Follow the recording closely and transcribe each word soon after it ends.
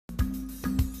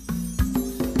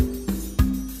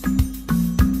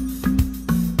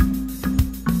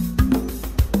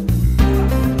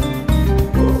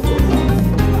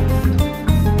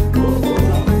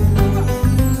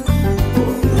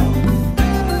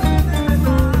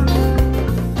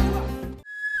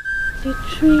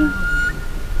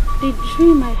the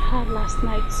dream I had last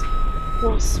night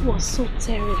was so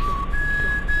terrible.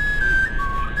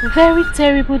 Very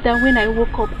terrible that when I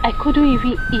woke up, I couldn't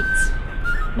even eat,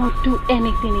 not do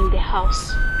anything in the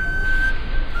house.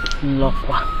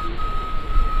 Lokwa.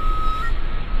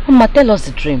 Mama, tell us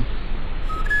the dream.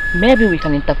 Maybe we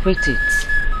can interpret it.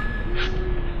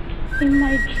 In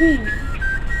my dream,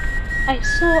 I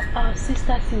saw our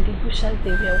sisters in the bush as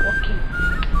they were walking.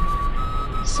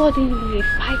 Suddenly a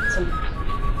python,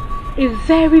 a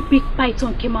very big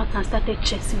python, came out and started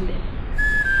chasing them.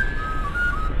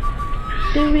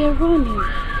 They were running,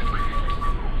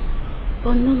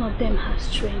 but none of them had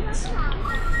strength.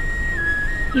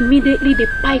 Immediately the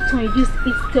python used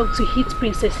itself to hit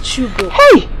Princess Chugo.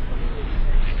 Hey!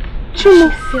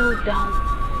 She fell down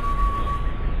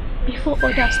before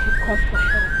others could come for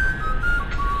help.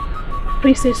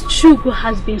 Princess Chugo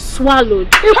has been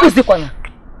swallowed.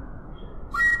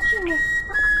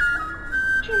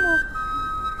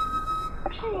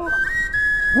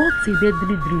 What's a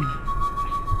deadly dream?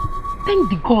 Thank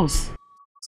the gods.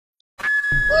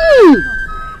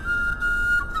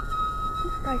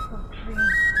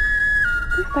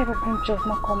 This type of dream does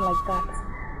not come like that.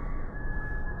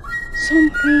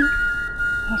 Something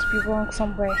must be wrong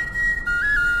somewhere.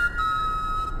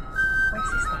 My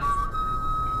sisters,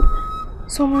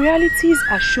 some realities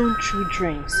are shown through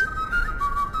dreams.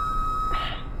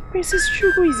 Princess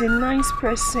Chugo is a nice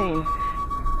person.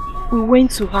 We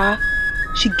went to her,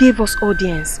 she gave us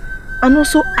audience, and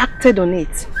also acted on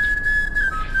it.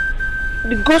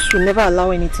 The gods will never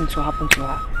allow anything to happen to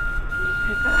her.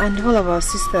 And all of our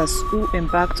sisters who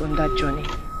embarked on that journey.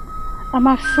 I'm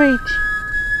afraid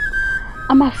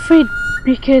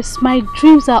because my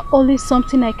dreams are always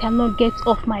something I cannot get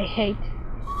off my head.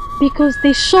 Because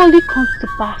they surely come to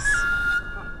pass.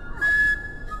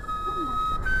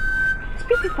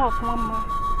 Spit it out, Mama.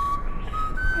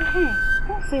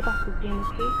 Don't say that again,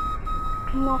 okay?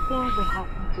 Nothing will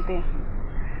happen to them.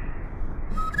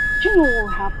 Do you know what will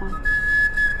happen?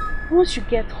 Once you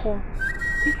get home,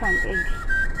 take an egg,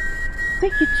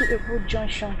 take it to a road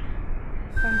junction,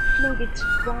 and fling it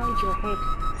round your head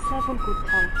 7 good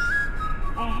times.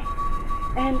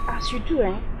 And as you do,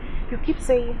 you keep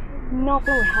saying,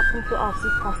 nothing will happen to our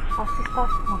sisters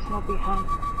must not be harmed.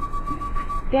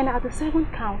 Then at the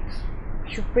 7th count,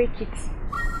 you break it.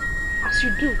 As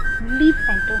you do, leave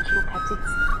and don't look at it.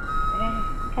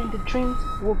 And the dreams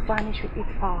will vanish with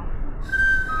its power.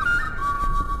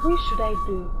 When should I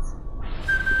do it?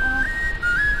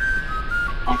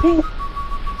 I think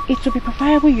it would be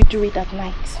preferable you do it at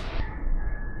night.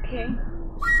 Okay.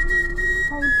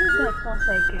 I'll do that once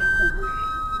I get home.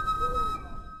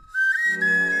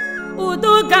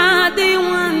 Udogadi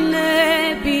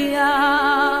wane biya,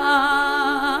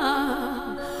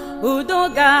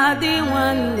 Udogadi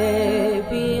wane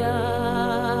biya,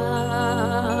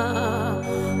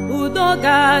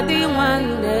 Udogadi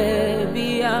wane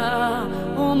biya,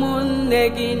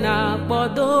 Umunegi na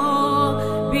bodo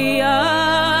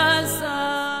biyasa.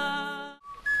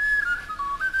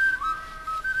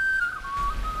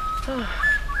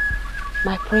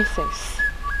 My princess,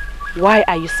 why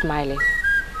are you smiling?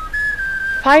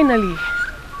 Finally,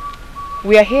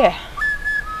 we are here.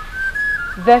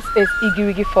 This is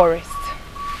Igirigi Forest.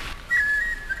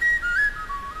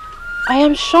 I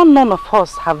am sure none of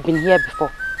us have been here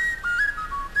before.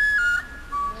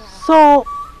 So,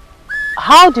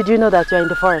 how did you know that you are in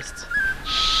the forest?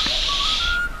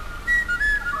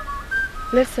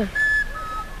 Listen.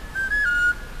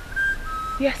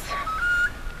 Yes.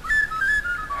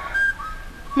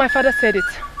 My father said it.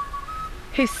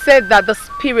 He said that the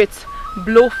spirits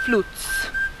blow flutes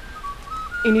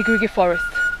in Igirigi Forest.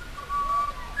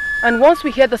 And once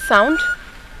we hear the sound,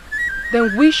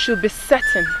 then we should be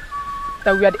certain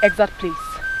that we are the exact place.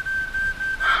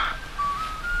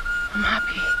 I'm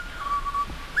happy.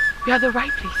 We are the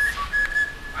right place.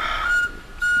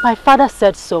 My father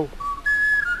said so.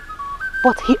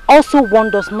 But he also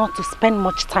warned us not to spend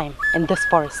much time in this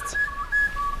forest.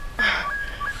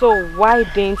 So why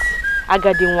didn't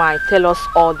Agadinwai tell us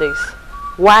all this?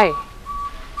 Why?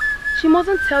 She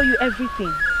mustn't tell you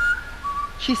everything.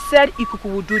 She said Ikuku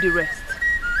will do the rest.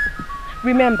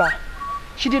 Remember,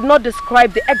 she did not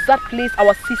describe the exact place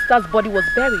our sister's body was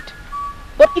buried.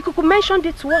 But Ikuku mentioned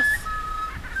it to us.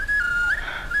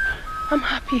 I'm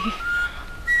happy.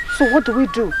 So what do we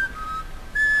do?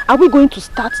 Are we going to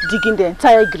start digging the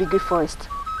entire Igirigi forest?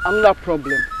 Another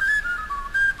problem.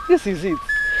 This is it.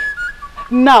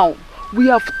 Now, we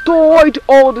have toiled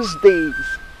all these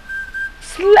days,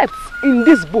 slept in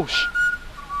this bush,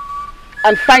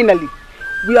 and finally,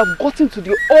 we have gotten to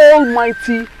the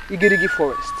almighty Igirigi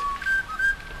forest.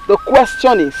 The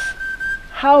question is,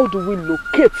 how do we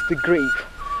locate the grave?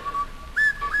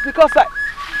 Because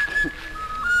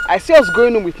I see us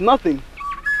going on with nothing.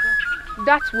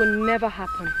 That will never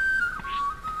happen.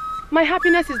 My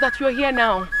happiness is that you're here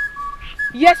now.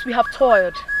 Yes, we have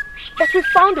toiled, but we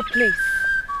found a place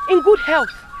in good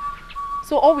health.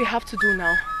 So all we have to do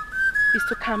now is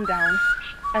to calm down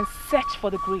and search for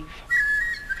the grave.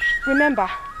 Remember,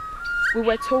 we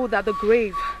were told that the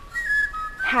grave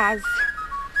has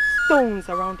stones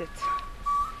around it.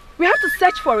 We have to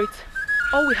search for it.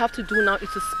 All we have to do now is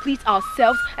to split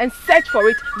ourselves and search for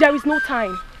it. There is no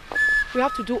time. We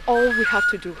have to do all we have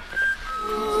to do.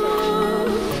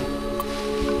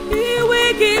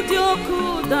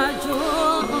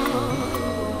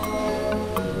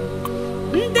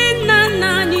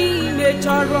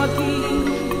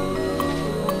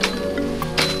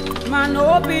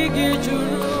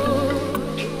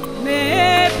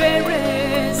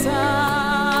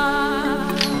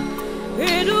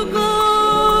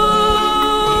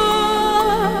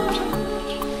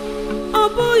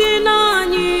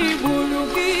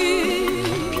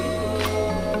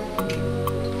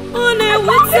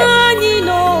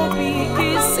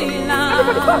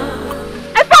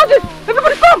 I found it!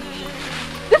 Everybody come!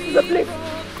 This is the place!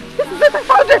 This is it! I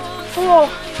found it! Oh,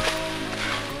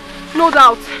 no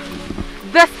doubt.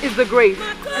 This is the grave.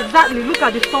 Exactly. Look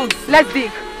at the stones. Let's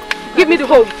dig. Give me the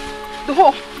hole. The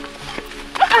hole.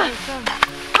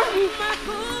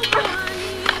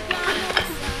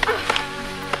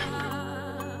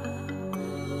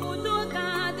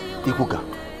 Ikuka,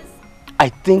 I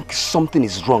think something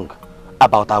is wrong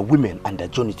about our women and their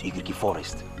journey to Igiriki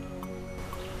forest.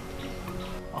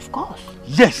 Of course.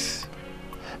 Yes.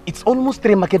 It's almost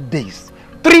 3 market days.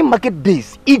 3 market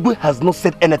days, Igwe has not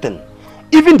said anything.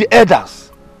 Even the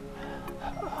elders.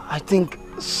 I think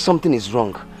something is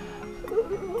wrong.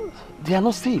 They are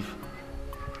not safe.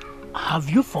 Have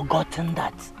you forgotten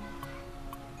that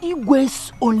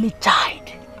Igwe's only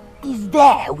child is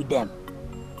there with them?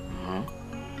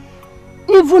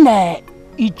 Even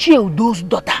Ichie Udo's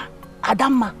daughter,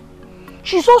 Adama,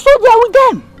 she's also there with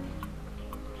them.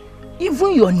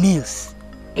 Even your niece,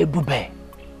 Ebube,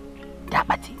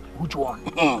 Dabati, which one?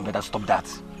 Better stop that.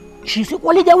 She's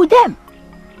equally there with them.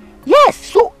 Yes,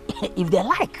 so if they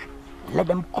like, let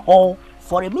them call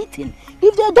for a meeting.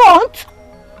 If they don't,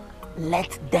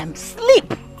 let them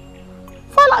sleep.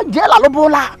 But,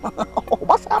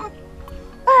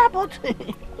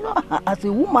 you know, as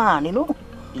a woman, you know.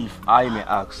 If I may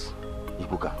ask,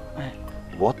 Ikuka,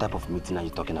 what type of meeting are you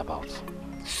talking about?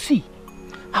 See,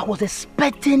 I was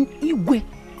expecting Igwe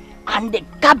and the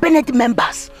cabinet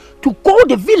members to call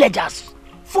the villagers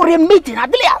for a meeting.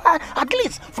 At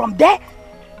least from there,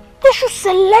 they should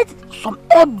select some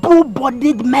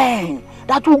able-bodied men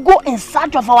that will go in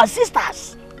search of our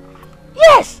sisters.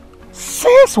 Yes,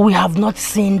 since we have not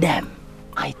seen them,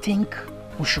 I think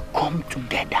we should come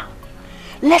together.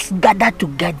 Let's gather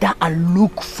together and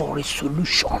look for a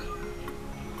solution.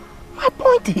 My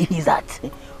point is that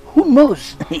who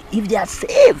knows if they are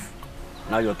safe?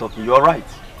 Now you're talking, you're right.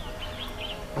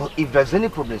 But if there's any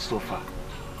problem so far,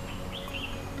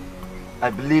 I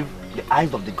believe the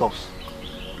eyes of the gods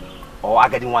or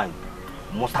Agadi wine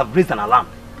must have raised an alarm.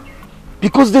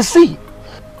 Because they see.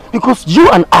 Because you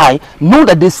and I know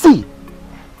that they see.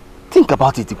 Think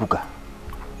about it, Ikuka.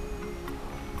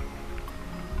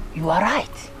 You are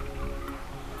right.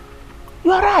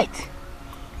 You are right.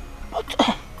 But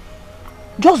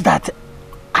just that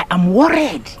I am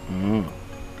worried. You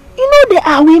know, they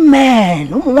are women.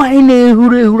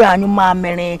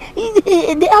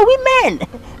 They are women.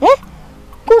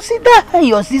 Consider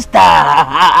your sister.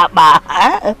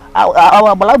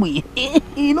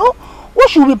 You know, what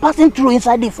should we be passing through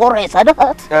inside the forest?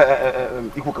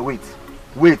 Ikuka,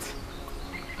 wait.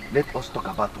 Let us talk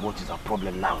about what is our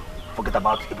problem now. Forget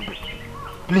about everything.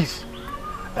 Please.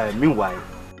 Meanwhile,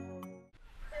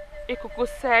 Ikuku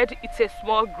said it's a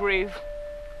small grave,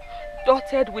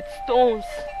 dotted with stones.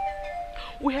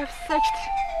 We have searched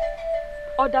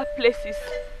other places.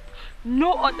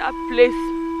 No other place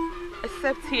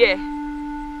except here.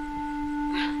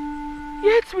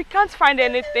 Yet we can't find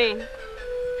anything.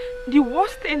 The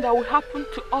worst thing that will happen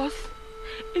to us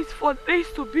is for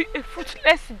this to be a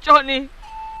fruitless journey,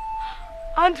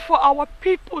 and for our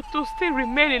people to still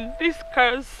remain in this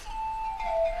curse.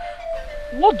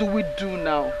 What do we do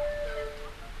now?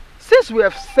 Since we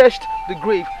have searched the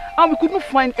grave and we couldn't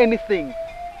find anything,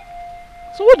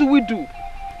 so what do we do?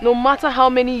 No matter how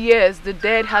many years the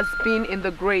dead has been in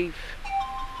the grave,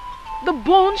 the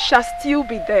bones shall still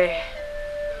be there.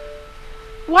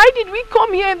 Why did we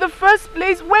come here in the first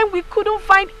place when we couldn't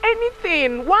find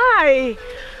anything? Why?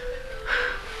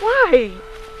 Why?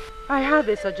 I have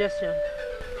a suggestion.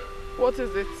 What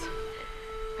is it?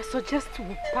 I suggest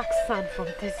we pack sand from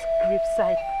this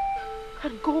graveside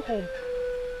and go home.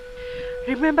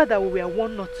 Remember that we were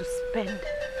warned not to spend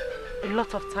a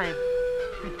lot of time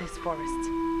in this forest.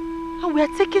 And we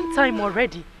are taking time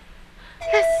already.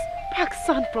 Let's pack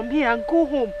sand from here and go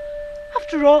home.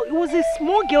 After all, it was a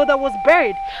small girl that was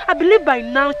buried. I believe by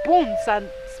now bones and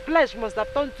flesh must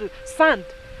have turned to sand.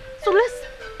 So let's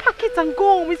pack it and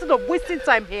go home instead of wasting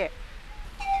time here.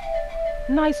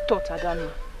 Nice thought,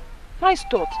 Adana. Nice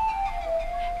thought.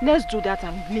 Let's do that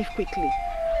and leave quickly.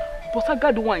 But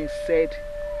Agaduwan said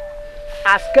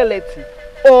a skeleton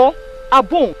or a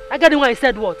bone. Agaduwan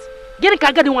said what? Get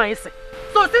Agaduwan said.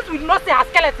 So since we did not say a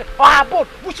skeleton or a bone,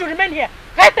 we should remain here.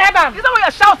 Hey, Teban! Is that why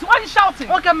you're shouting? Why are you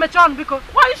shouting? Okay, Mechon, because...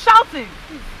 Why are you shouting?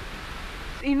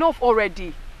 Enough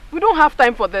already. We don't have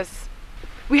time for this.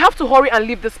 We have to hurry and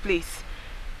leave this place.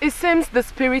 It seems the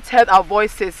spirits heard our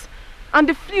voices and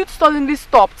the flute suddenly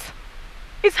stopped.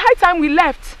 It's high time we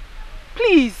left.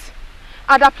 Please,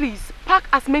 Ada, please, pack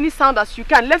as many sound as you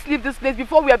can. Let's leave this place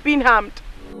before we are being harmed.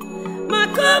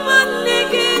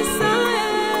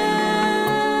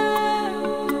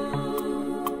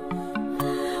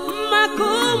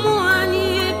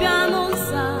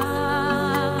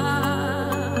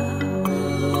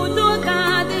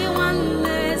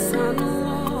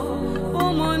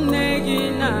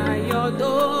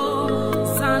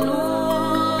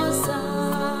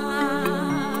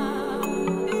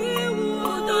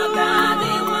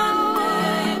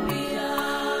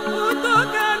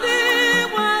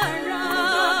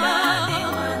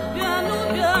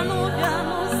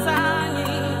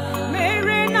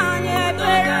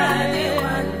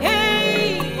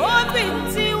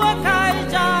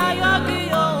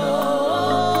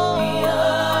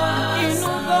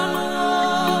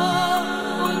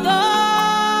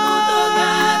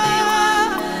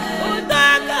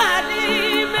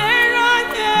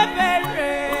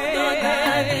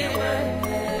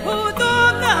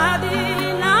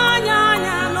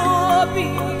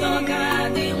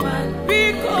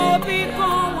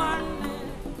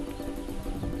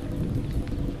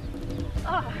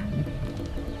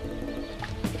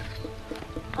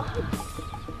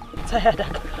 Tired.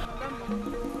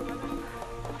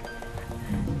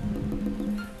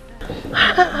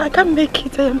 I can't make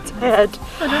it. I am tired.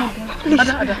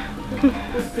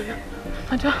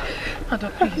 Ada,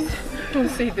 please, don't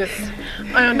say this.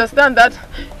 I understand that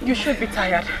you should be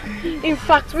tired. In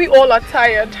fact, we all are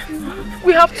tired.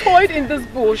 We have toiled in this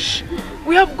bush.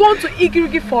 We have gone to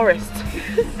Igirigi forest.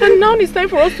 And now it's time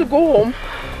for us to go home.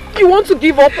 You want to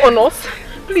give up on us?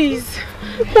 Please,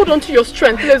 hold on to your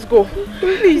strength. Let's go.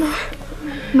 Please.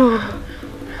 No,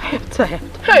 I am tired.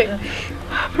 Hey.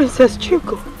 Princess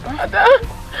Chuko. Ada.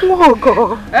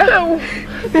 Wogo.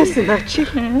 Listen, Achi.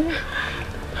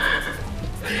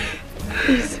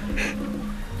 Please,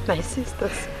 my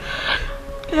sisters.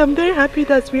 I am very happy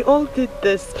that we all did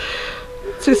this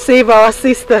to save our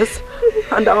sisters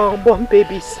and our unborn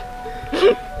babies.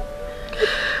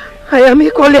 I am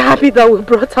equally happy that we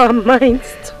brought our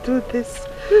minds to do this.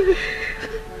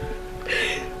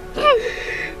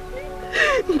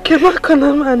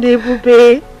 Nkemakonam and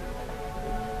Ebube,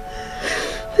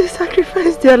 they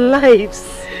sacrificed their lives.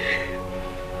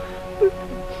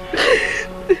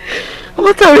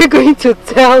 What are we going to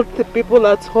tell the people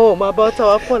at home about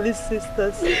our fallen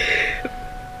sisters?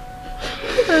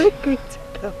 I'm going to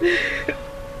tell.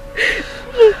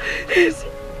 Please,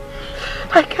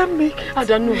 I can't make it. I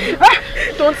don't know.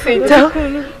 Don't say that.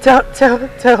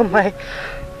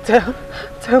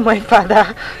 Tell my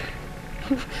father,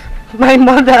 my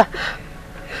mother,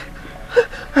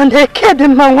 and I cared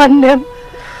in my one name.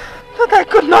 But I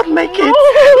could not make it. Never!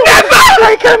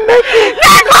 I can make it.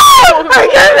 Never! I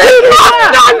can make it.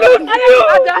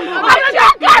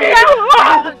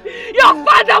 Your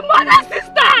father, mother,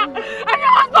 sister, and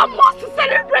your husband wants to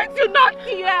celebrate you, not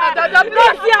here. Not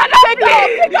here.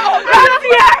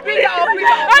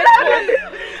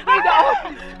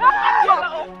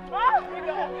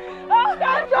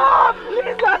 Stand up!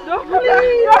 Please stand up!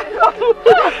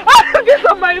 Get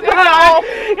on my back!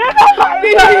 Get on my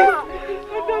back!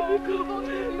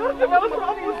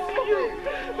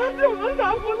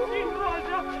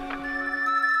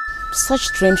 Such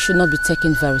dreams should not be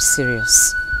taken very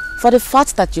serious. For the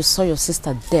fact that you saw your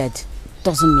sister dead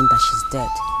doesn't mean that she's dead.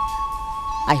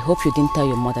 I hope you didn't tell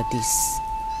your mother this.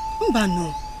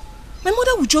 Mbano, my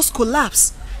mother would just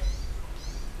collapse.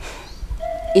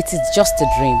 It is just a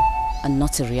dream and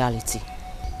not a reality.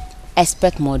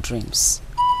 Expect more dreams.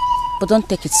 But don't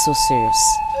take it so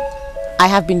serious. I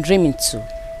have been dreaming too.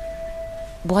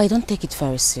 But I don't take it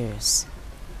very serious.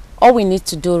 All we need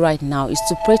to do right now is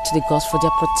to pray to the gods for their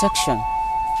protection.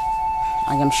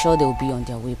 I am sure they will be on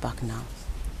their way back now.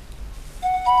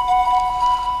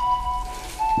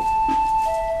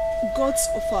 Gods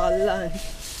of our land,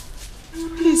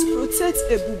 please protect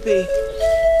Ebube,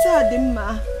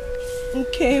 Tadima,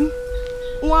 Nkem,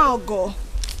 Nwaogo,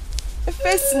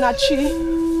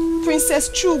 Efesinachi, Princess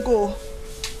Chugo,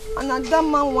 and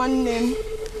Adama one name.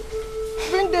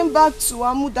 Bring them back to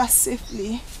Amuda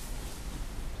safely.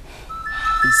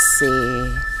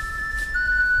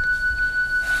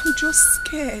 I'm just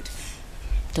scared.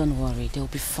 Don't worry, they'll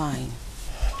be fine.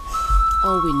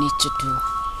 All we need to do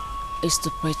is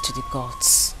to pray to the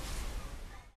gods.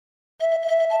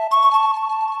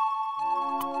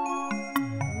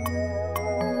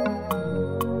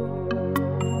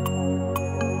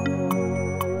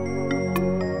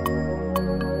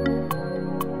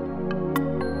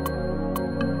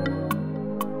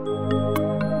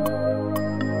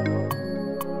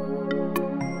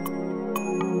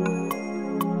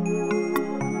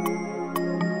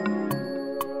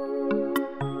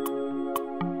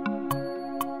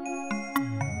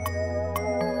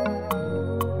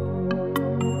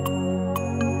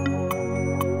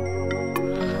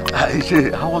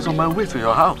 I was on my way to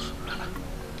your house.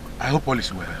 I hope all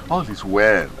is well. All is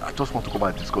well. I just want to come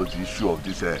and discuss the issue of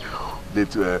this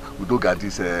Udoga,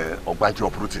 this Ogbaji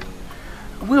uprooting.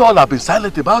 We all have been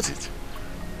silent about it.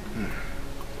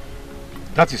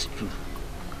 That is true.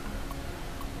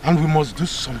 And we must do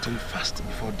something fast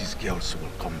before these girls will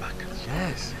come back.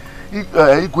 Yes.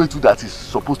 Igwe that is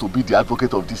supposed to be the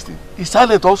advocate of this thing. He's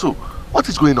silent also. What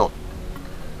is going on?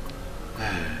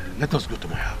 Let us go to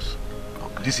my house.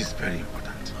 Okay. This is very important.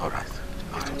 All right.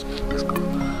 Let's go.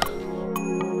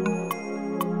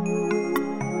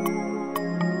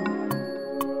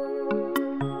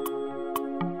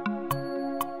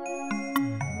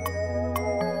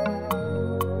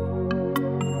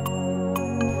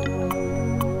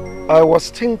 I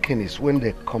was thinking is when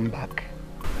they come back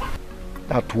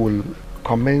that will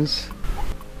commence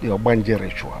the Obanje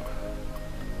ritual.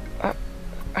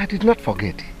 I did not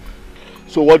forget.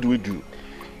 So what do?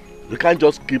 We can't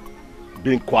just keep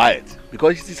being quiet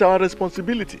because it is our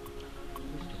responsibility.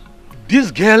 This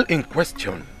girl in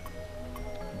question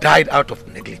died out of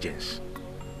negligence.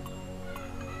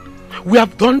 We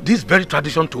have done this very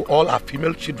tradition to all our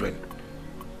female children.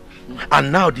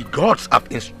 And now the gods have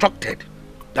instructed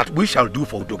that we shall do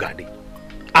for Udogadi.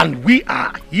 And we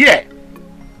are here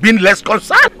being less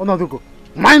concerned. Onadugo,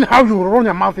 mind how you run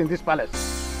your mouth in this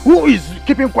palace. Who is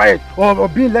keeping quiet or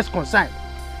being less concerned?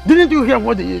 Didn't you hear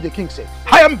what the king said?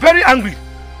 I am very angry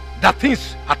that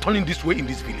things are turning this way in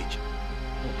this village.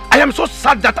 I am so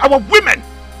sad that our women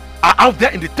are out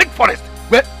there in the thick forest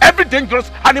where every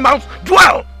dangerous animals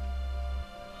dwell.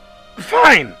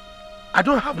 Fine, I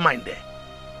don't have mine there.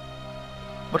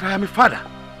 But I am a father.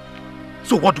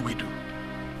 So what do we do?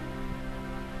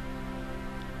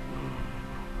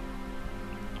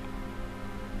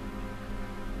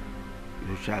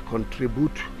 You shall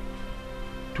contribute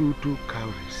 2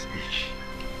 cowries each.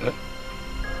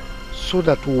 So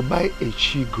that we'll buy a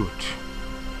she-goat,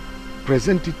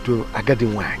 present it to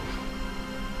Agadiwang,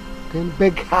 then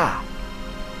beg her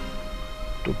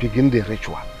to begin the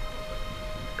ritual.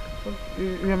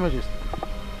 Your Majesty,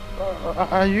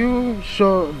 are you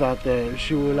sure that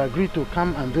she will agree to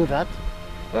come and do that?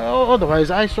 Otherwise,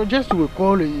 I suggest we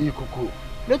call Etiko.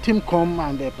 Let him come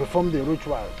and perform the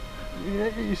ritual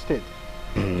instead.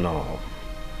 No.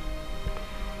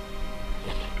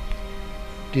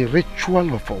 The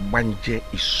ritual of Obanje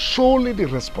is solely the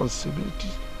responsibility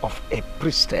of a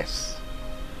priestess.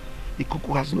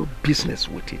 Ikuku has no business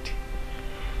with it.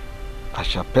 I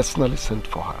shall personally send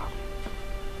for her.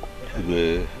 Are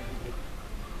you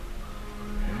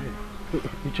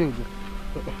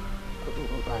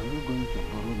going to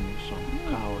borrow me some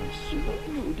cowries?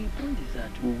 No, the point is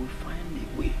that we will find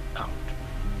a way out.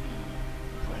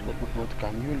 But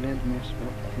can you lend me at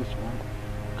least 1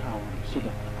 cowrie so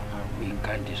that we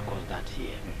can discuss that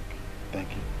here? Thank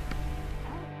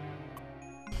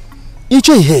you.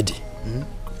 Ichehede,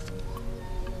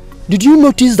 did you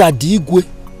notice that the Igwe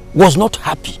was not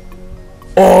happy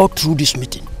all through this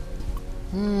meeting?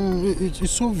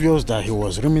 It's obvious that he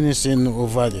was reminiscing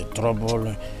over the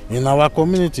trouble in our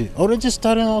community, already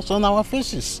staring us on our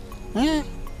faces.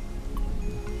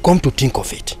 Come to think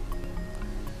of it,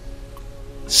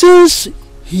 since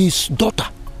his daughter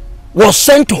was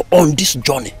sent on this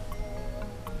journey,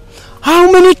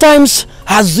 how many times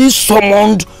has he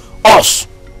summoned us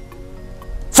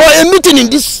for a meeting in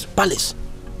this palace?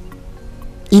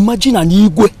 Imagine an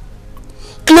Igwe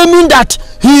claiming that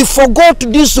he forgot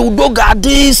this Udoga,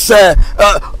 this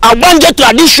Abanje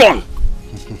tradition.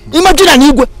 Imagine an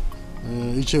Igwe.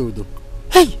 Icheudo.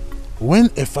 Hey, when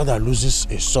a father loses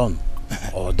a son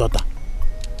or daughter,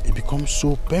 it becomes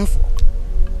so painful.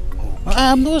 Okay.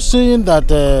 I am not saying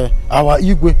that our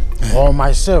Igwe or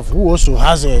myself, who also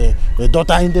has a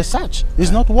daughter in the search,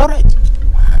 is not worried.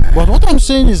 But what I'm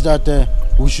saying is that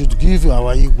we should give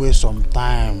our Igwe some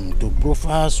time to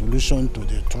profile solution to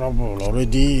the trouble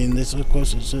already in this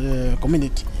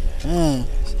community.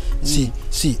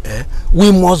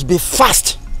 We must be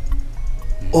fast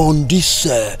on this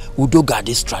Udoga,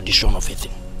 this tradition of a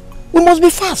thing. We must be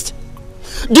fast.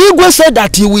 The Igwe said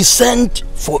that he will send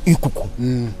for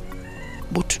Ikuku.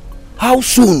 But how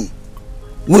soon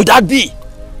will that be?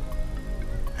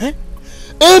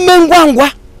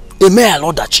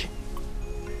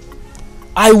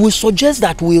 I will suggest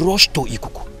that we rush to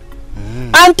Ikuku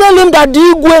and tell him that the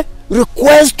Igwe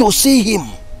requests to see him.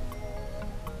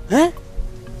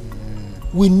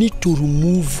 We need to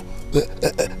remove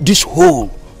this hole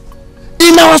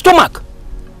in our stomach.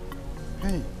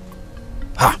 Hey.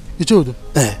 Ichodo,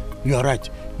 you are right.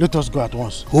 Let us go at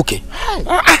once. Okay. Hey.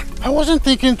 I wasn't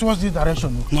thinking towards this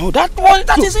direction. No, that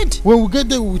is it. When we get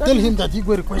there, we will tell him that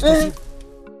Igwe requested you.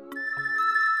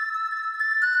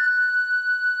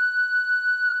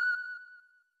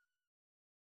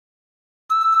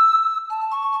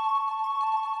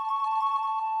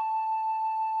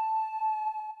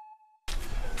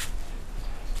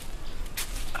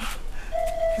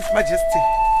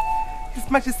 His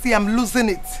Majesty, I'm losing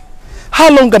it. How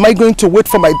long am I going to wait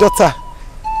for my daughter?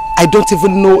 I don't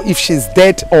even know if she's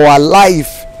dead or alive.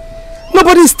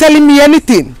 Nobody's telling me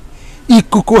anything.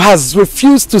 Ikuku has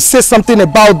refused to say something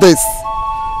about this.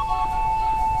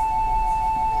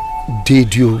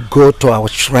 Did you go to our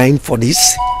shrine for this?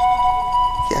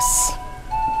 Yes.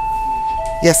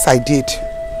 Yes, I did.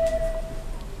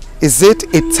 Is it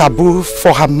a taboo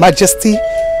for Her Majesty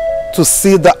to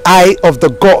see the eye of the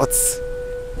gods,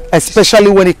 especially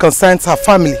when it concerns her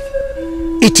family?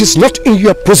 It is not in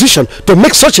your position to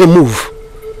make such a move.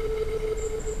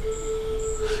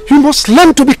 You must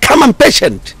learn to be calm and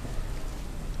patient.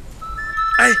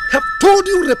 I have told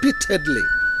you repeatedly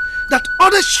that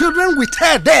other children with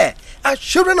her there are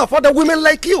children of other women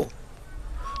like you.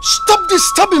 Stop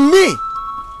disturbing me.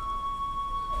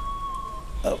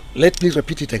 Let me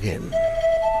repeat it again.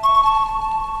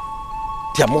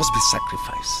 There must be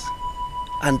sacrifice.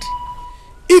 And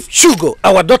if Chugo,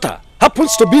 our daughter,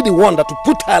 happens to be the one that will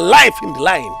put her life in the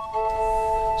line,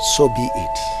 so be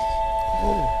it.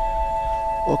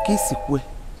 Okay, Sikwe.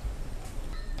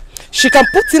 She can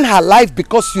put in her life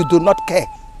because you do not care.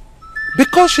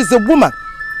 Because she's a woman.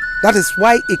 That is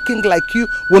why a king like you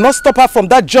will not stop her from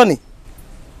that journey.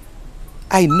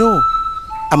 I know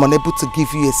I'm unable to give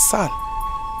you a son.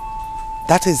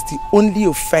 That is the only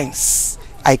offense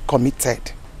I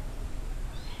committed.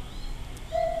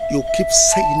 You keep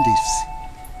saying this,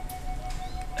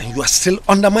 and you are still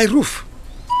under my roof.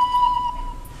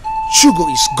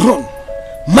 Chugo is grown,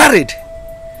 married.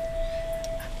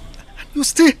 You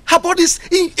still have all this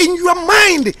in your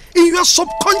mind, in your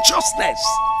subconsciousness.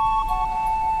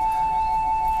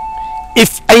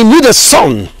 If I need a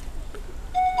son,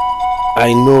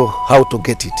 I know how to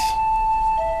get it.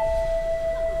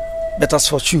 But as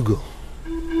for Chugo,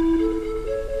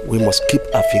 we must keep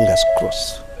our fingers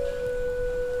crossed.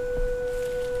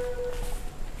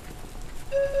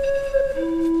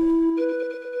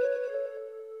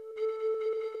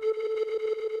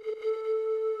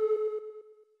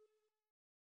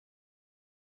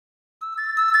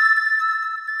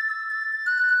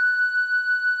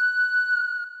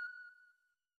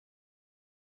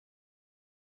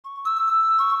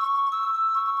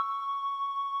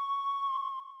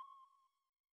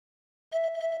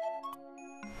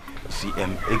 See,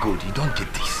 Ego, you don't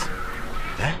get this.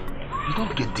 You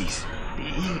don't get this.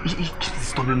 He keeps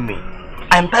disturbing me.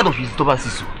 I'm tired of his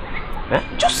disturbances.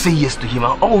 Just say yes to him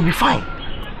and all will be fine.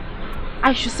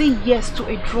 I should say yes to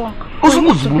a drunk who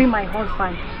used to be my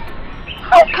husband.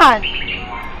 How can?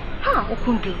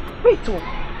 Okundu, wait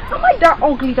am I that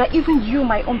ugly that even you,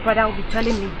 my own brother, will be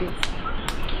telling me this?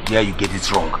 Yeah, you get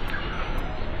it wrong.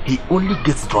 He only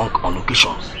gets drunk on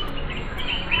occasions.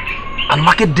 And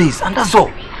market days, and that's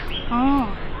all.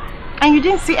 And you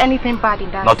didn't see anything bad in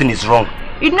that? Nothing is wrong.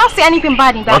 You did not see anything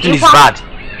bad in that? Nothing is bad.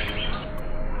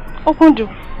 Okundu,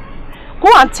 go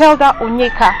and tell that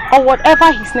Onyeka, or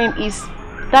whatever his name is,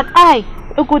 that I,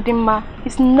 Ugodimma,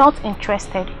 is not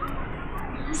interested.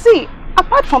 See,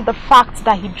 apart from the fact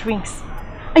that he drinks,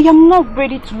 I am not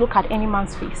ready to look at any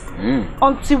man's face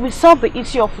until we solve the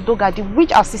issue of Udogadi,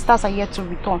 which our sisters are yet to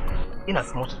return. In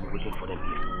as much as we're waiting for them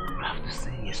here, You have to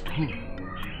say yes to him.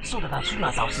 So that as soon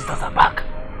as our sisters are back,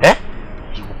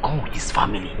 he will come with his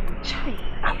family.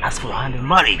 And ask for your hand in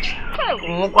marriage.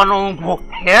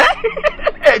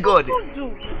 Hey, God.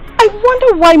 I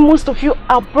wonder why most of you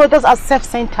are brothers are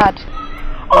self-centered.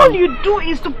 All you do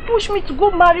is to push me to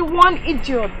go marry one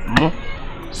idiot.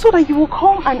 So that you will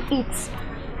come and eat,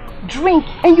 drink,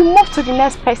 and you move to the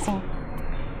next person.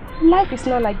 Life is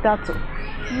not like that.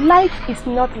 Life is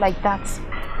not like that.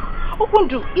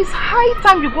 Okundu, it's high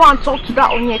time you go and talk to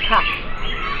that Onyeka.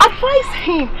 Advise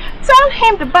him. Tell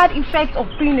him the bad effect of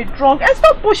being a drunk and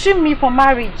stop pushing me for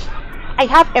marriage. I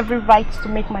have every right to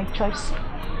make my choice.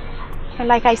 And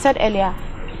like I said earlier,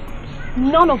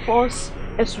 none of us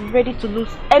is ready to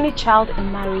lose any child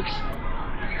in marriage.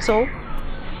 So,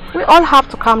 we all have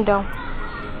to calm down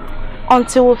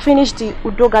until we finish the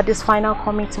Udogade's final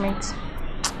commitment.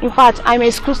 In fact, I'm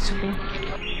excused to be.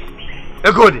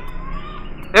 Egodi.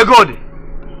 Egodi.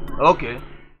 Okay.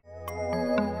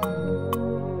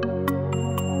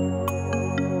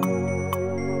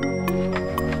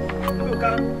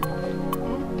 Luka.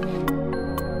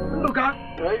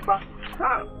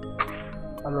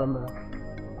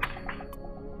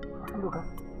 Luka.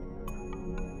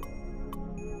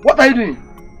 What are you doing?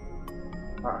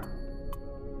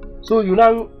 So you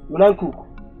now cook,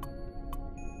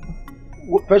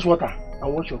 fetch water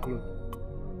and wash your clothes.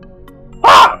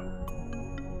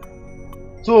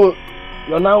 So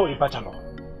you're now a bachelor.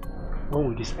 When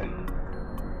will this end?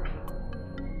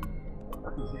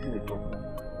 This isn't a problem.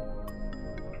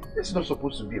 This is not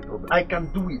supposed to be a problem. I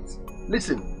can do it.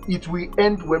 Listen, it will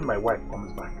end when my wife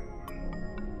comes back.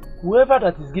 Whoever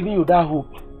that is giving you that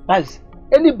hope, that is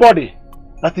anybody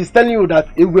that is telling you that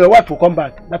if your wife will come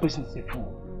back, that person is a fool.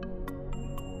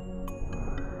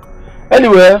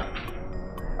 Anyway,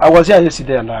 I was here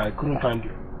yesterday and I couldn't find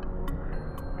you.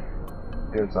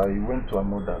 Yes, I went to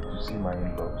Amoda to see my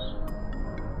in-laws.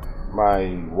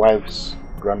 My wife's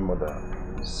grandmother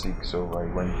is sick, so I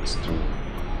went to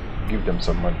give them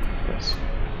some money. Yes.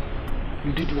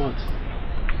 You did what?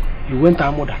 You went to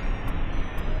Amoda?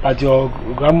 That your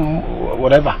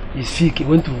whatever is sick, you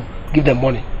went to give them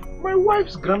money? My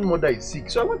wife's grandmother is sick,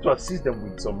 so I went to assist them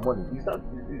with some money. Is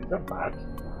that bad?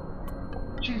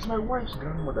 She is my wife's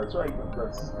grandmother, so I went to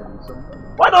assist them with some money.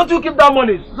 Why don't you keep that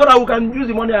money so that we can use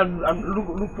the money and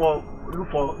look for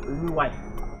a new wife?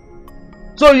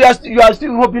 So you are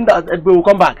still hoping that Edbe will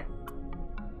come back?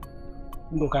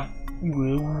 Ndoka, you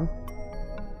will.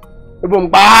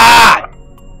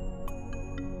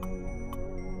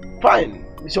 Fine,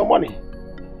 it's your money.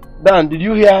 Dan, did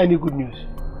you hear any good news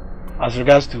as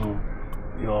regards to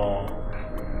your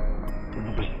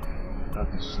Edbe? That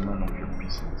is none of your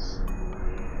business.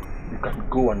 You can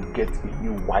go and get a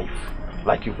new wife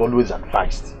like you've always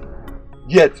advised.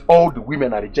 Yet all the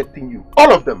women are rejecting you.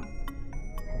 All of them.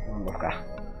 Ndoka,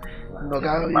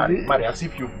 marry as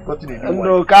if you've gotten a new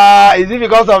wife. Ndoka, is it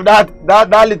because of that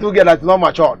little girl that's not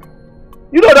matured?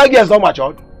 You know that girl is not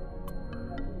matured.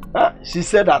 She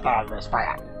said that I have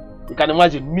expired. You can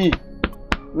imagine me,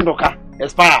 Ndoka,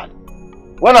 expired.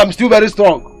 When I'm still very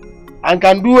strong and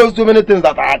can do so many things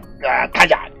that are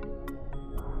casual.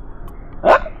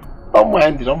 Don't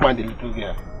mind the little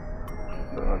girl.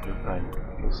 No, at your time.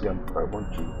 You see, I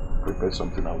want to prepare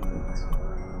something I will eat.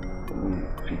 Let me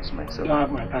fix myself. You don't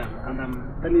have my time, and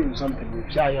I'm telling you something.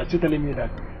 You're still telling me that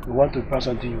you want to prepare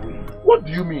something you will eat. What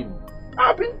do you mean?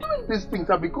 I've been doing these things.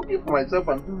 I've been cooking for myself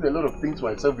and doing a lot of things for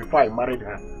myself before I married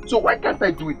her. So why can't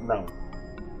I do it now?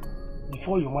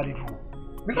 Before you married who?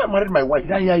 Before I married my wife.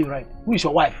 Did I hear you right? Who is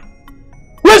your wife?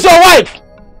 Who is your wife?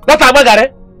 Not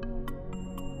Agbagare?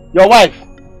 Your wife.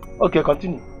 Okay,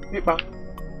 continue. Lipa.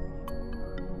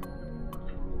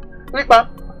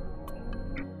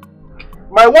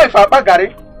 My wife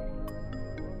Agbagare.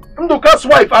 Nduka's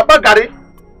wife Agbagare.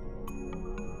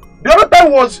 The other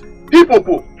time was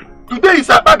Hipopo. Today is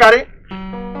Agbagare.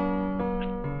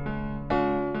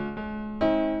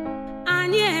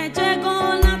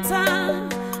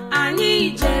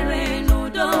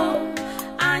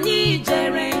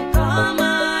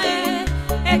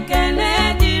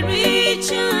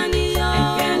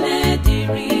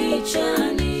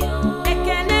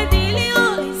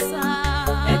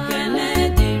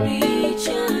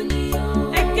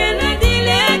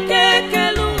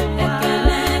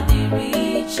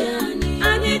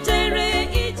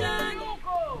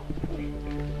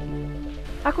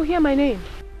 I could hear my name.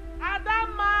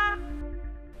 Adama!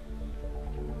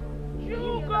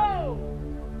 Hugo!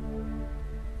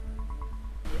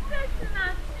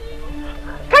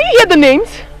 Can you hear the names?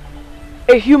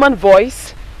 A human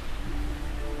voice?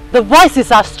 The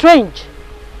voices are strange.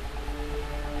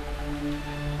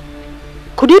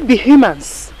 Could it be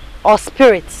humans or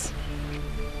spirits?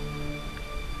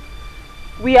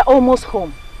 We are almost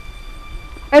home.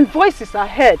 And voices are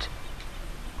heard.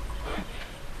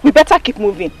 We better keep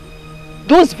moving.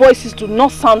 Those voices do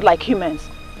not sound like humans.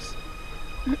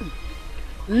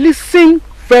 Listen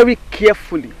very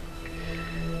carefully.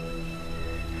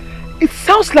 It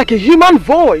sounds like a human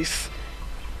voice.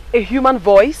 A human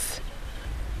voice?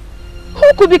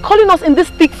 Who could be calling us in this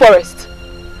thick forest?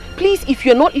 Please, if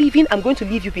you're not leaving, I'm going to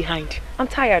leave you behind. I'm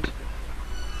tired.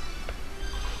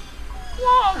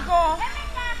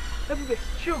 Ebube,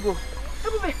 Shogo.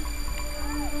 Ebube.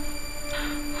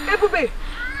 Ebube,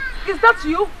 is that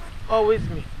you? Always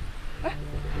me.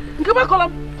 Come back,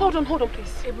 Colum. Hold on,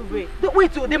 please. Ebube.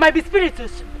 Wait, there might be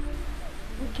spirits.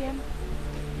 Okay.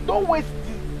 Don't waste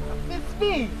it. It's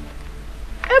me.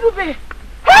 Ebube.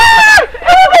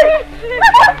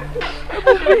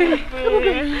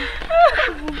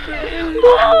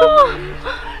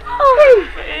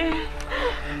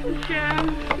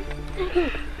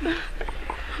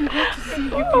 I'm glad to see you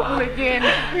people again.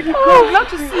 I'm glad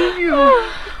to see you.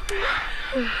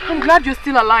 I'm glad you're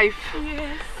still alive.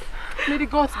 Yes. May the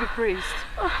gods be praised.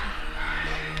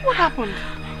 What happened?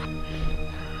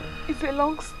 It's a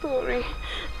long story.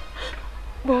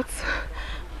 But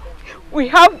we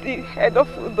have the head of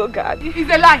Udogadi.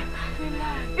 It's a lie.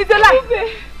 It's a lie.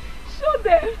 Show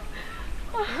them.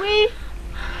 We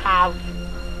have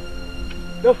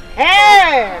the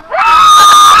head.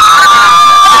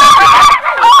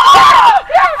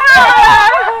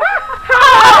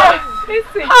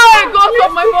 Listen. Hi, gods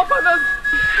of my forefathers.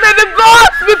 May the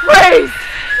gods be praised.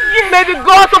 Yes. May the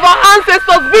gods of our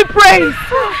ancestors be praised.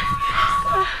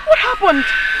 What happened?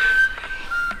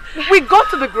 We got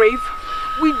to the grave.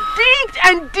 We digged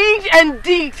and digged and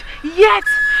digged. Yet,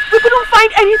 we couldn't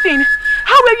find anything.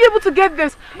 How were you able to get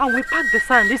this? And we packed the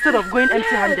sand instead of going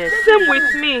empty-handed. Same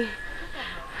with me.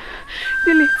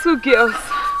 The little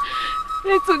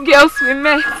girls we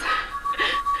met.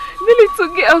 The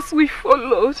little girls we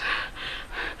followed.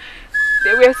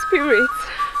 They were spirits.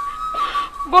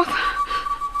 But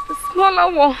the smaller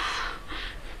one,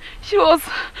 she was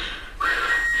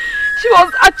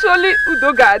actually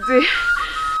Udogadi.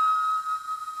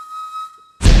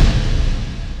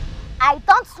 I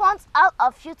don't want all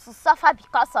of you to suffer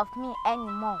because of me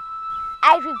anymore.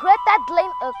 I regretted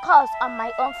laying a curse on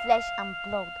my own flesh and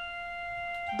blood.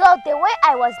 Though the way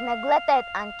I was neglected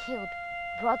and killed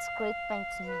brought great pain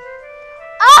to me.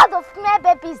 All the female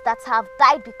babies that have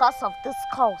died because of this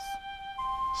curse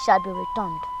shall be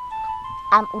returned.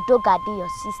 I'm Udogadi, your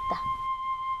sister.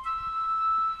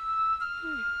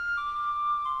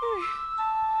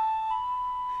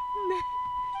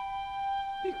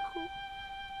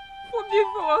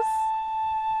 Forgive us.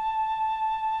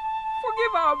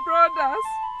 Forgive our brothers.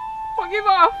 Forgive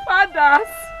our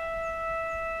fathers.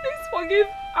 Please forgive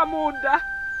Amoda.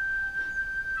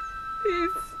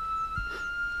 Please.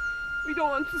 We don't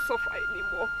want to suffer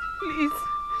anymore. Please.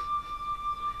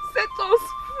 Set us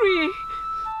free.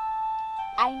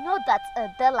 I know that a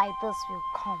day like this will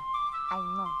come. I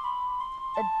know.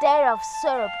 A day of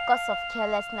sorrow because of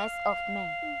carelessness of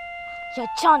men. Your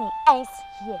journey ends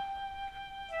here.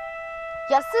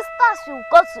 Your sisters will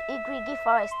go to Igrigi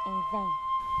forest in vain.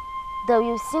 They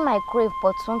will see my grave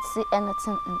but won't see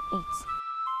anything in it.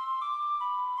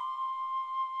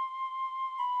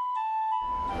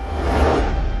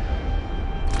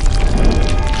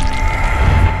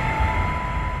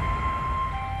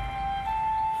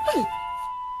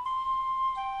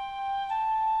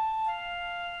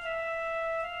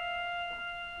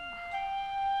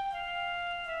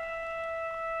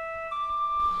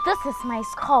 This is my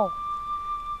skull.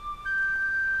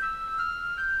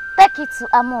 Take it to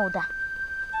Amoda.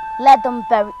 Let them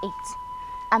bury it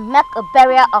and make a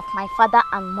burial of my father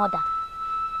and mother.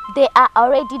 They are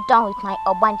already done with my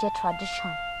Obanje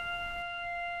tradition.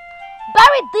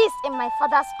 Bury this in my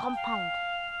father's compound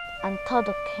and tell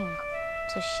the king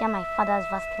to share my father's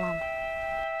vast land.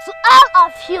 To all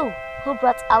of you who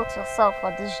brought out yourself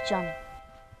for this journey,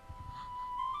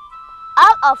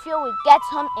 all of you will get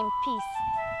home in peace.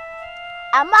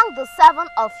 Among the 7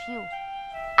 of you,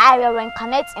 I will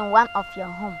reincarnate in one of your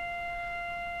homes.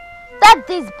 Take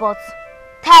these boats,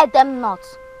 tell them not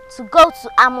to go to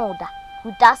Amoda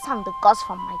without some the gods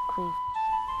from my grave.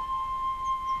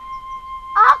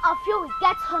 All of you will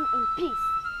get home in peace.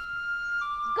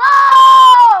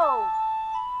 Go!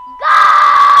 Go!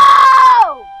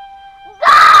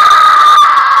 Go!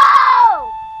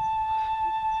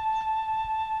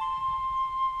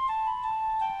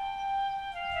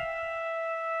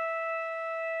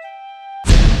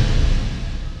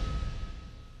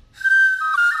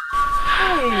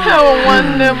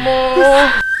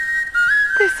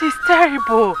 This is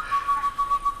terrible.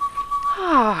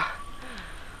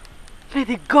 May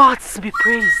the gods be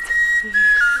praised.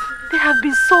 They have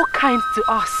been so kind to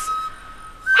us.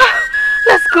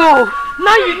 Let's go.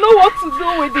 Now you know what to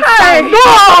do with this Hey, time. no!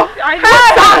 I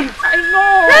know. I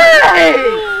know. Hey!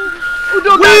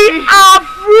 We are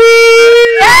free!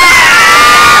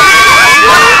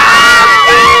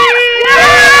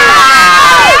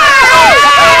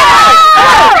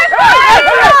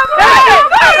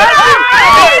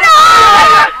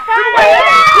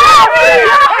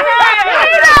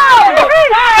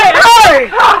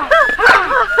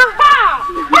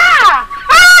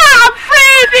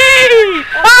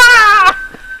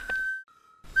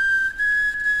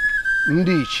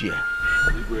 Ndichie,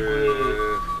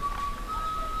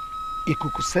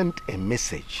 Ikuku sent a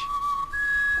message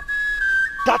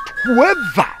that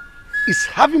whoever is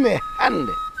having a hand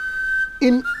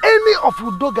in any of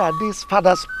Udogade's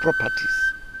father's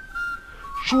properties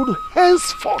should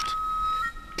henceforth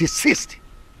desist.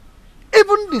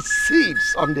 Even the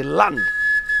seeds on the land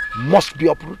must be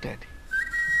uprooted.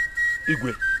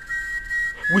 Igwe,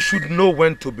 we should know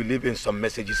when to believe in some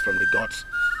messages from the gods.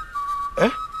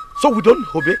 So we don't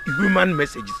obey human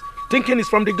messages, thinking it's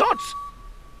from the gods.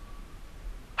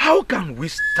 How can we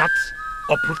start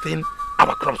uprooting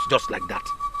our crops just like that?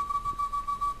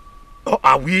 Or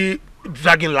are we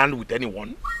dragging land with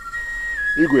anyone?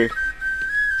 Igwe,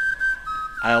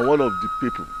 I am one of the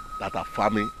people that are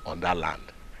farming on that land.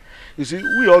 You see,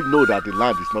 we all know that the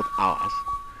land is not ours.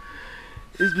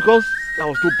 It's because there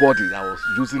was nobody that was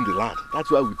using the land.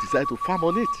 That's why we decided to farm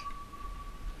on it.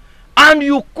 And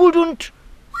you couldn't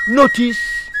notice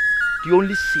the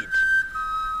only seed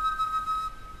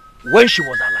when she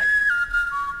was alive.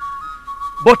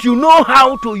 But you know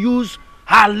how to use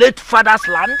her late father's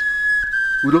land?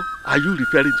 Udo, are you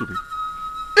referring to me?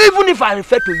 Even if I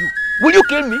refer to you, will you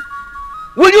kill me?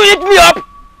 Will you eat me up?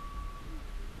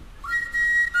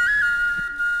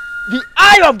 The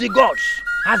eye of the gods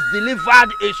has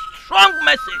delivered a strong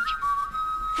message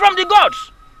from the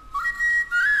gods.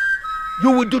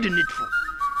 You will do the needful.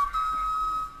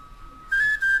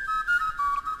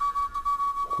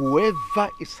 Whoever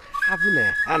is having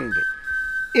a hand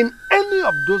in any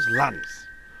of those lands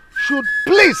should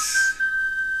please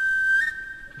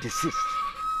desist.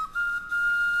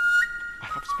 I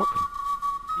have spoken.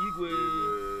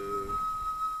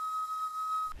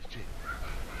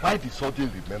 Why the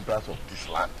sudden remembrance of this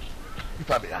land?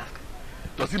 If I may ask,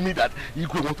 does it mean that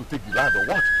Igwe want to take the land or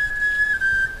what?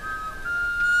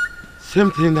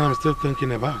 Same thing that I'm still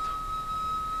thinking about.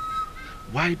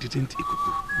 Why didn't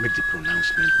Ikuku make the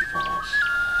pronouncement before us?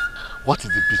 What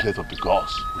is the business of the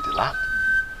gods with the land?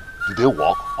 Do they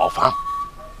work or farm?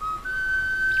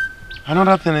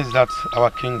 Another thing is that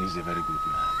our king is a very good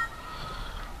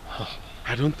man.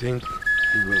 I don't think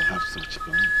he will have such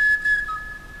plan.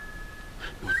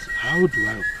 But how do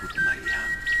I put my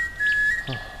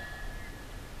yam?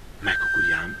 My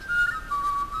cocoyam?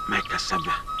 My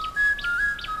cassava?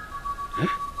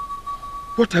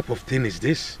 What type of thing is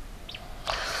this?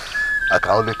 I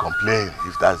can only complain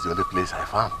if that's the only place I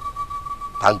farm.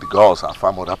 Thank the gods I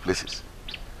farm other places.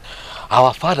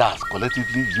 Our fathers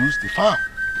collectively use the farm.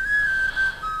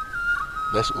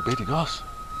 Let's obey the gods.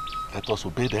 Let us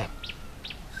obey them.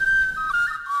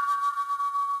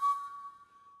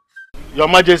 Your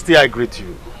Majesty, I greet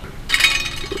you.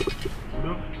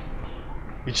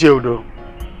 Icheudo,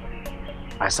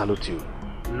 I salute you.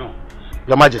 No.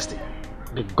 Your Majesty,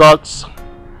 the gods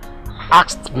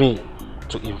asked me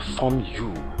to inform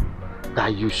you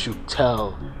that you should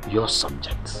tell your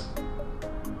subjects,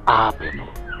 our people,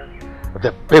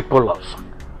 the people of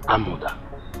Amuda,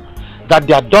 that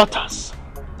their daughters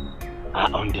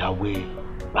are on their way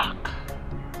back.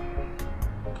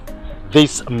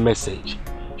 This message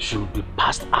should be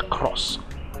passed across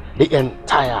the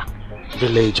entire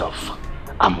village of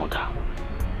Amuda.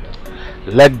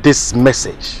 Let this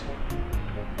message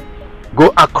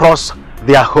go across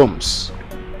their homes.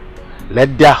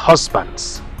 Let their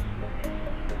husbands,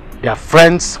 their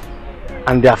friends,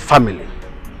 and their family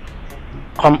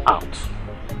come out.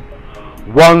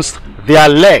 Once their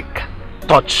leg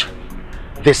touch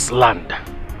this land,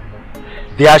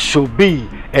 there should be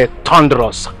a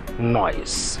thunderous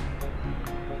noise,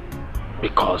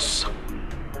 because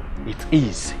it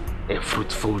is a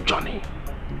fruitful journey.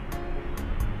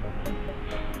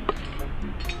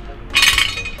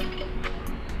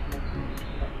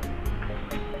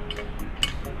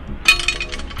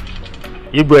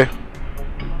 Igwe,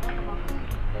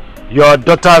 your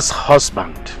daughter's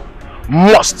husband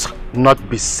must not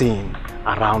be seen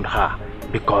around her,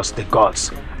 because the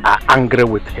gods are angry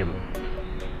with him.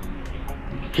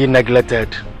 He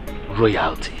neglected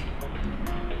royalty.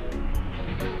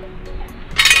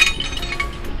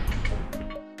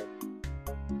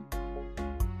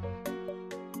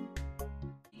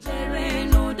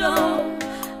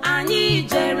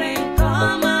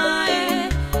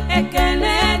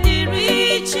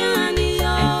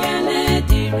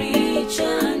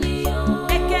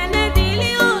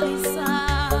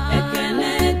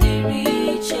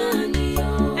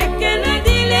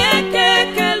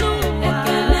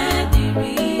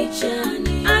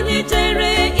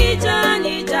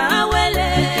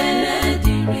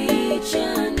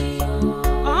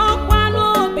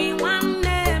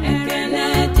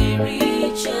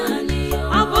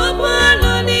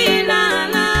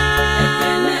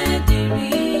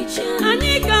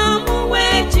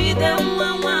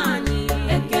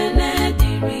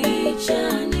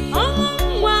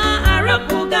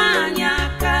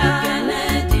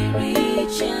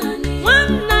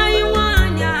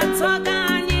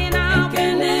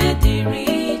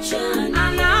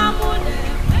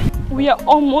 We are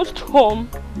almost home.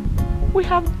 We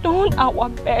have done our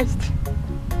best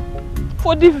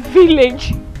for the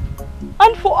village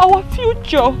and for our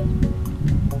future.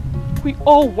 We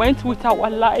all went with our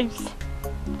lives.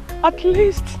 At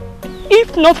least,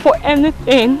 if not for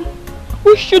anything,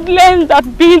 we should learn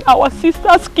that being our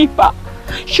sister's keeper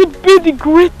should be the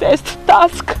greatest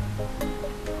task.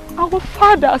 Our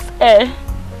father's heir,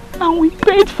 and we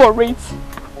paid for it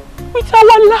with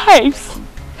our lives.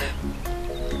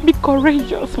 Be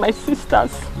courageous, my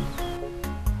sisters.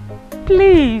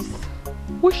 Please,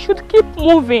 we should keep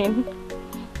moving.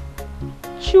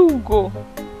 Chugo,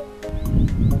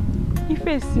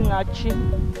 Ife Sinachi,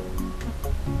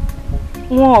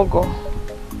 Nwogo,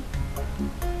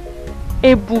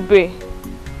 Ebube,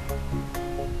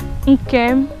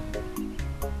 Nkem,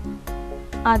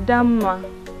 Adama,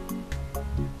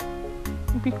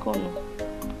 Bikono.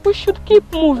 We should keep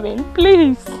moving,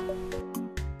 please.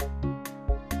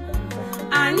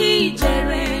 Anyị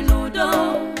jere n'udo,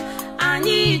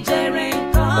 anyị jere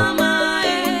nke ọma,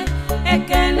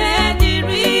 ekele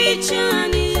dịrị chi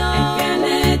anyị yo,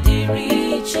 ekele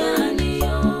dịrị chi anyị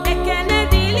yo, ekele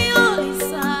dịrị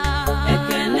Olisa,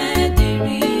 ekele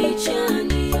dịrị chi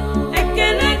anyị yo,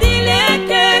 ekele dịrị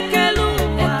ekekelu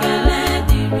ụwa, ekele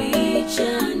dịrị chi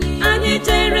anyị yo, anyị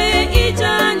jere ije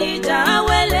anyị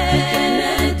jawele,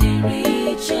 ekele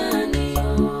dịrị chi anyị yo,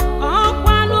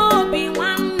 ọkwa n'obi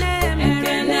nwanne m.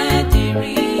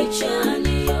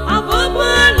 Ọbụbụ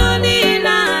ọnụ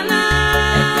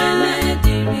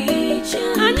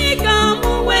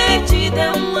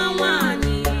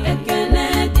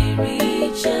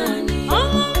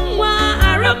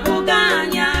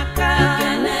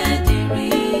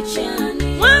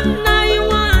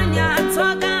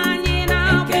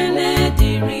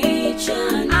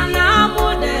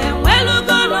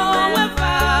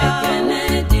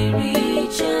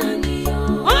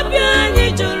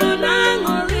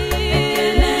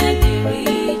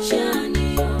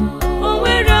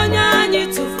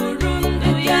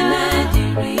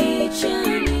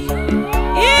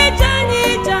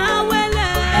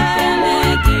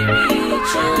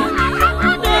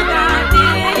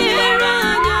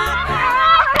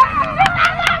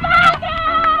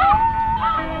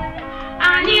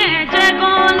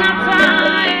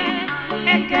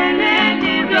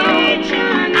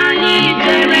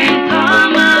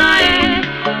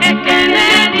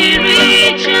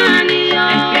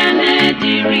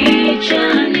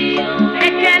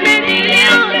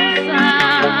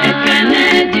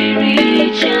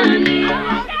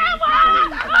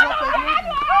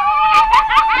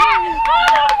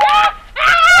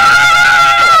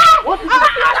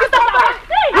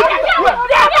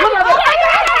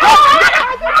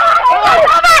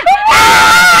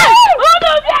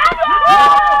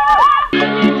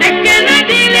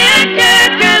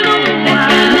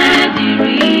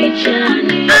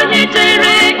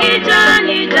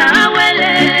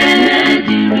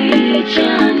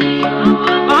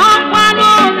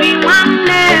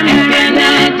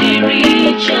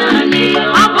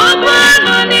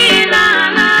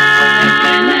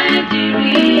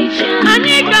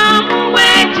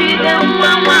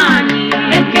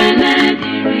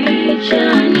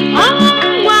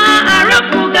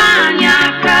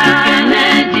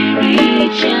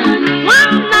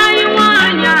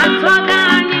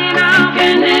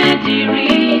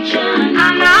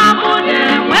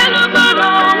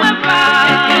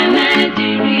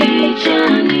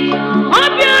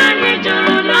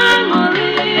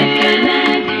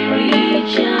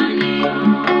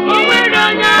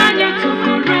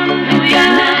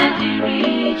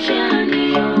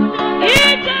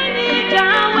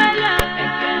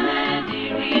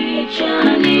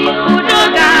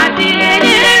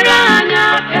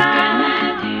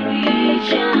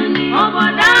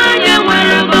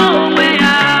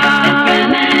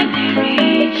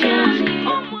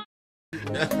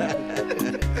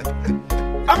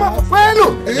Ama bueno.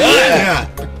 Yeah.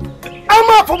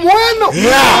 Ama bueno.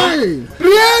 Yeah.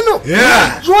 Rieno.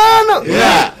 Yeah. Juana.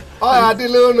 Yeah. Oh, It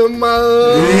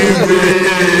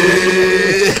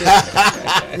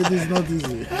is not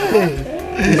easy.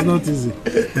 It's not easy.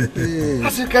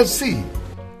 As you can see,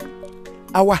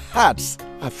 our hearts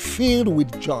are filled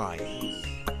with joy.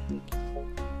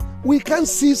 We can't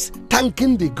cease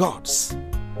thanking the gods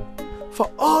for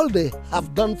all they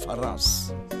have done for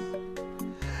us.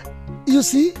 You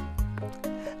see,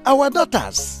 our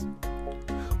daughters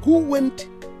who went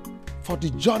for the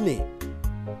journey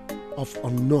of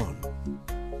unknown,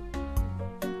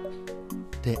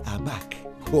 they are back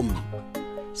home,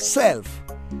 safe,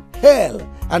 hale,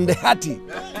 and hearty.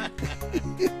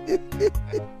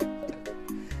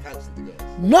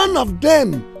 None of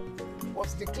them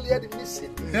was declared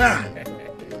missing. Yeah.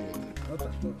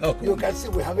 You can see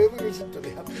we have every reason to be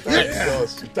happy.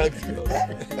 Thank you.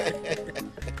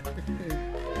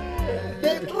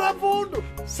 They traveled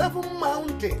 7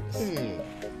 mountains,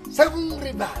 7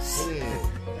 rivers,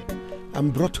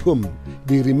 and brought home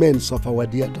the remains of our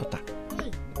dear daughter,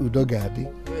 Udogadi,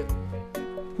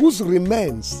 whose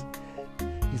remains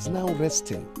is now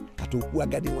resting at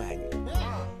Uwagadiwanyi.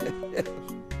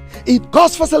 It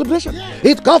calls for celebration.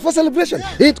 It calls for celebration.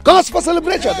 It calls for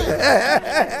celebration.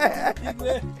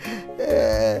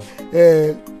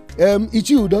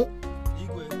 Ichiudo,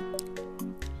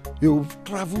 you've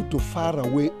traveled to far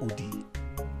away Udi.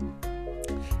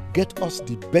 Get us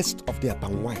the best of their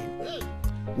palm wine.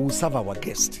 We'll serve our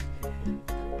guest.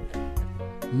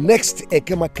 Next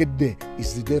Eke Market Day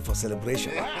is the day for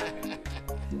celebration.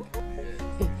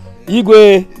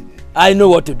 Igwe, I know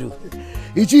what to do.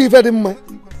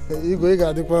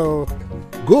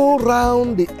 Go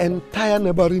round the entire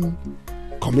neighboring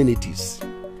communities.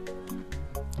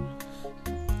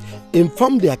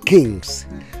 Inform their kings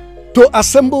to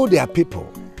assemble their people.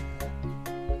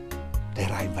 They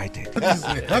are invited.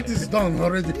 That is done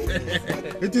already.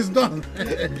 It is done.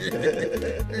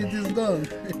 It is done.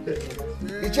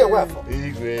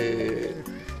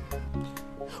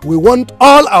 We want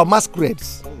all our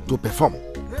masquerades to perform.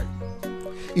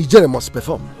 Ijere must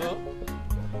perform.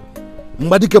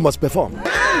 Mbadike must perform.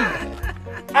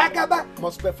 Agaba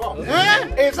must perform.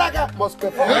 Ezaga must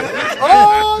perform.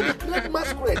 All the great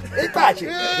masquerades, they must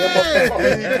perform.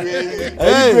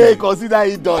 Anyway, consider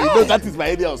it done. You know that is my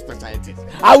area of specialty.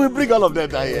 I will bring all of them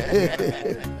down here.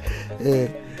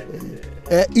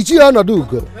 Ichi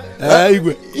Onodugo.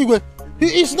 Igwe,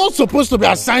 he is not supposed to be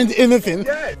assigned anything.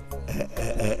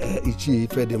 Ichi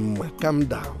Fedem, calm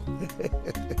down.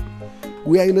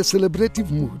 We are in a celebrative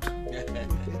mood.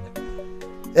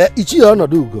 Ichi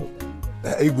Onodugo.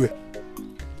 Igwe,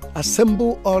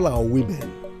 assemble all our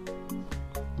women.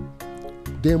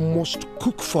 They must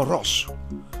cook for us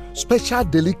special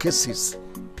delicacies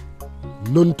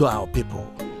known to our people.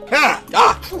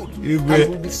 Food. And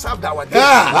will be served our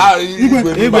guests. He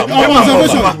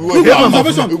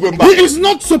is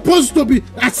not supposed to be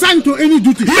assigned to any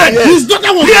duty. His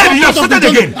daughter was not part of the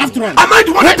journey after all. Am I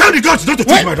the one to tell the gods not to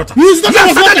take my daughter? His daughter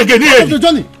was not part of the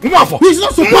journey. He is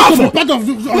not supposed to be part of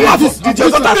this. Did your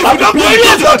daughter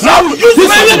travel?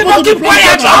 Keep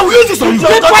quiet. I will use this on you.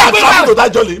 Travel to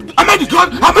that journey. Am I the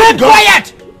god? Am I the god?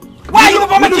 Quiet. Why are you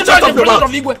performing children in front of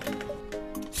Igwe?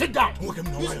 Sit down. His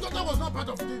daughter was not part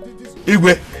of this.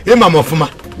 Igwe, Mama Fuma.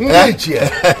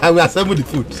 I will assemble the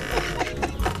food.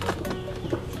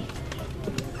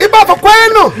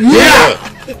 Yeah.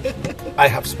 I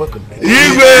have spoken.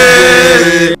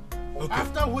 Igwe.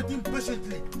 After waiting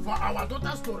patiently for our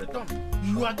daughters to return,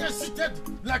 you are just seated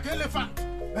like an elephant,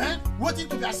 waiting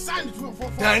to be assigned for.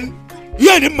 Then,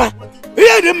 hear them, ma.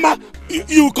 Hear them, ma.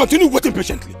 You continue waiting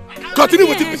patiently. Continue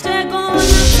waiting patiently.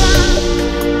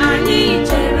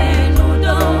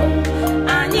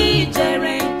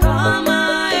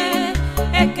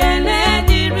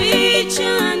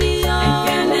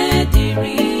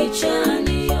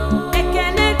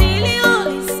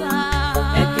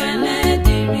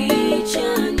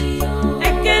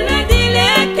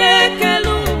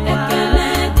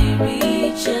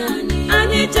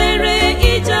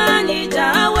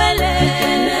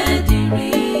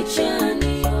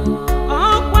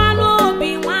 Okwano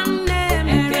obi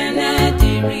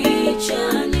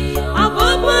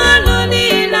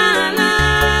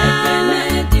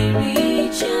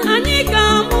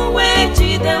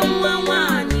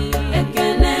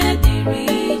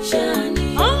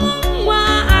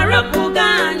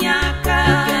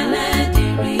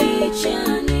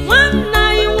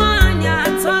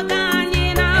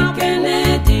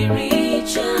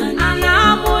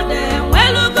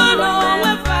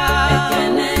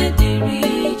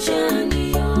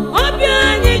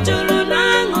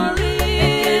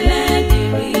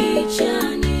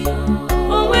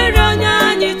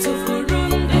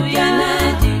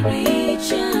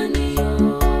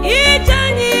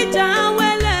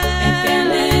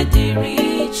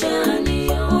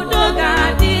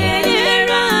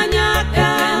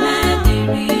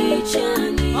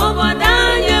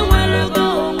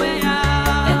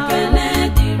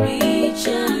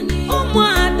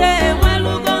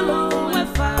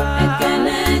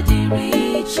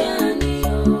echi